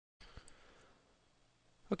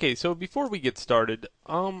Okay, so before we get started,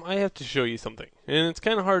 I have to show you something. And it's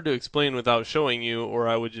kind of hard to explain without showing you, or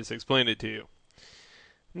I would just explain it to you.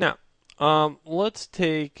 Now, let's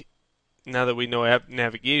take, now that we know app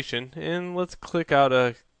navigation, and let's click out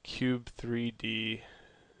a Cube 3D.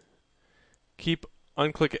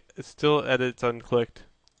 Unclick it, still edits unclicked,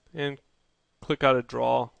 and click out a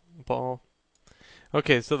draw ball.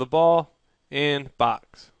 Okay, so the ball and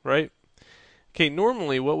box, right? Okay,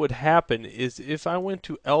 normally what would happen is if I went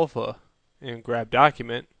to alpha and grab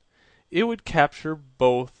document, it would capture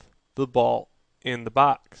both the ball and the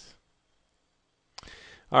box.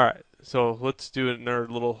 Alright, so let's do another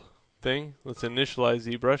little thing. Let's initialize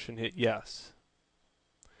ZBrush and hit yes.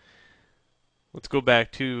 Let's go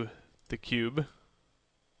back to the cube,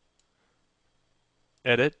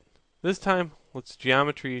 edit. This time, let's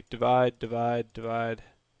geometry, divide, divide, divide,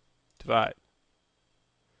 divide.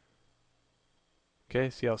 Okay,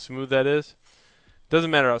 see how smooth that is?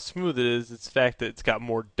 Doesn't matter how smooth it is, it's the fact that it's got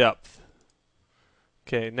more depth.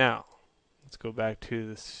 Okay, now, let's go back to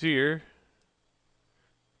the sphere,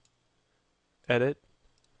 edit,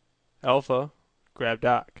 alpha, grab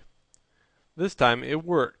doc. This time it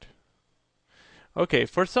worked. Okay,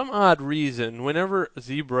 for some odd reason, whenever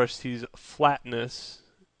ZBrush sees flatness,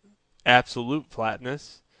 absolute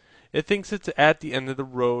flatness, it thinks it's at the end of the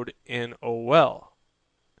road in OL.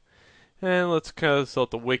 And let's kind of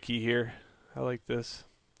consult the wiki here. I like this.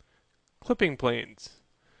 Clipping planes.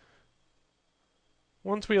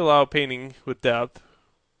 Once we allow painting with depth,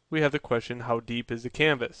 we have the question, how deep is the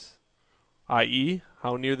canvas? I.e.,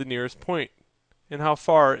 how near the nearest point, and how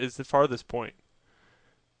far is the farthest point?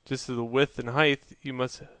 Just as the width and height, you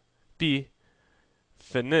must be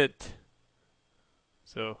finite.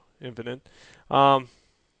 So infinite.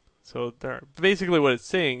 So there, basically what it's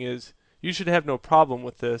saying is you should have no problem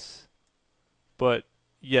with this, but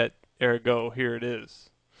yet, ergo, here it is.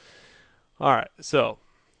 Alright, so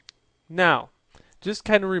now, just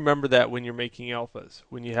kind of remember that when you're making alphas.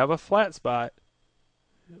 When you have a flat spot,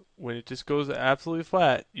 when it just goes absolutely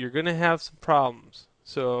flat, you're going to have some problems.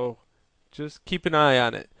 So just keep an eye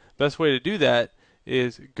on it. Best way to do that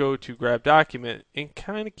is go to grab document and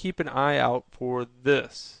kind of keep an eye out for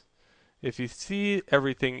this. If you see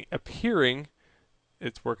everything appearing,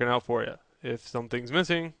 it's working out for you. If something's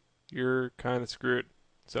missing, you're kind of screwed.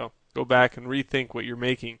 So go back and rethink what you're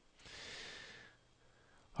making.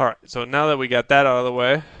 Alright, so now that we got that out of the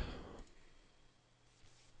way,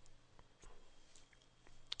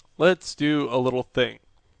 let's do a little thing.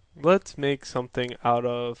 Let's make something out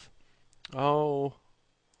of, oh,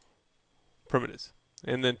 primitives.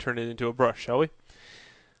 And then turn it into a brush, shall we?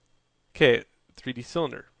 Okay, 3D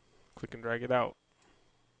cylinder. Click and drag it out.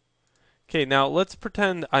 Okay, now let's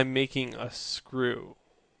pretend I'm making a screw,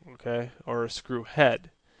 okay, or a screw head.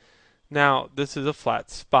 Now, this is a flat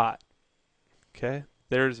spot, okay?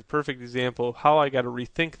 There's a perfect example of how I got to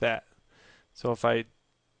rethink that. So if I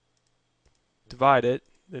divide it,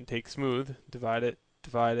 then take smooth, divide it,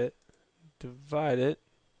 divide it, divide it.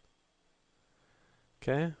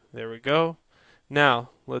 Okay, there we go. Now,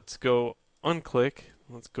 let's go unclick.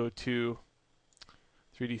 Let's go to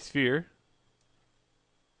 3D sphere.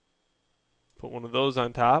 Put one of those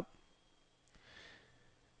on top.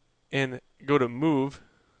 And go to move.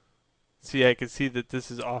 See, I can see that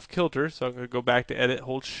this is off kilter, so I'm going to go back to edit,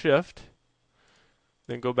 hold shift,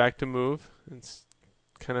 then go back to move and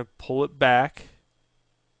kind of pull it back.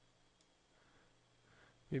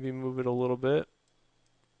 Maybe move it a little bit.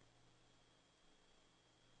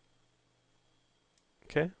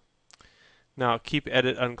 Okay. Now keep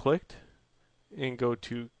edit unclicked and go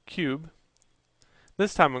to cube.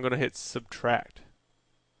 This time I'm going to hit subtract.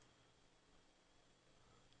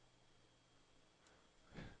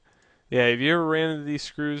 Yeah, have you ever ran into these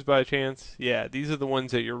screws by chance? Yeah, these are the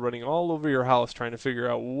ones that you're running all over your house trying to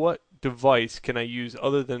figure out what device can I use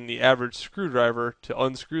other than the average screwdriver to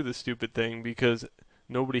unscrew the stupid thing, because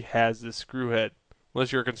nobody has this screw head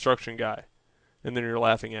unless you're a construction guy, and then you're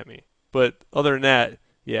laughing at me. But other than that,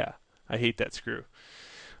 yeah, I hate that screw.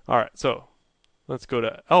 Alright, so let's go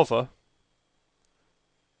to alpha,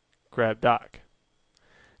 grab doc.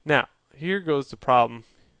 Now, here goes the problem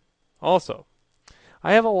also.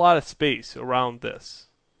 I have a lot of space around this,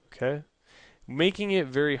 okay? Making it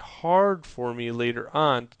very hard for me later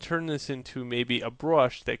on to turn this into maybe a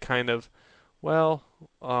brush that kind of, well,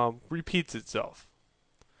 repeats itself.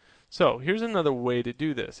 So here's another way to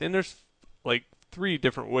do this, and there's like 3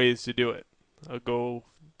 different ways to do it.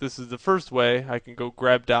 This is the first way. I can go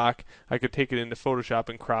grab doc, I could take it into Photoshop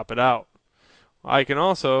and crop it out. I can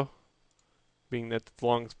also, being that it's a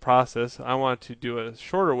long process, I want to do a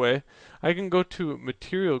shorter way. I can go to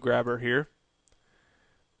material grabber here,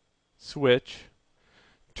 switch,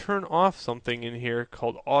 turn off something in here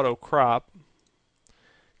called auto crop,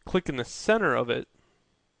 click in the center of it,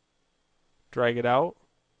 drag it out,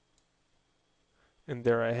 and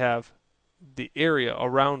there I have the area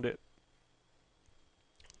around it.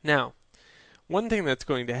 Now, one thing that's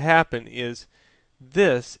going to happen is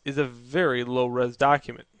this is a very low res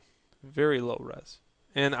document, very low res.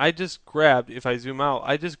 And I just grabbed, if I zoom out,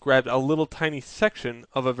 I just grabbed a little tiny section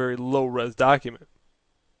of a very low res document.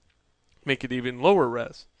 Make it even lower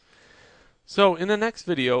res. So in the next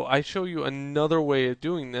video, I show you another way of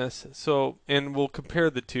doing this. And we'll compare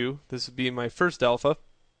the two. This will be my first alpha.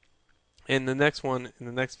 And the next one in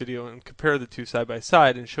the next video, and compare the two side by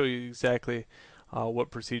side and show you exactly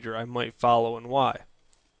what procedure I might follow and why.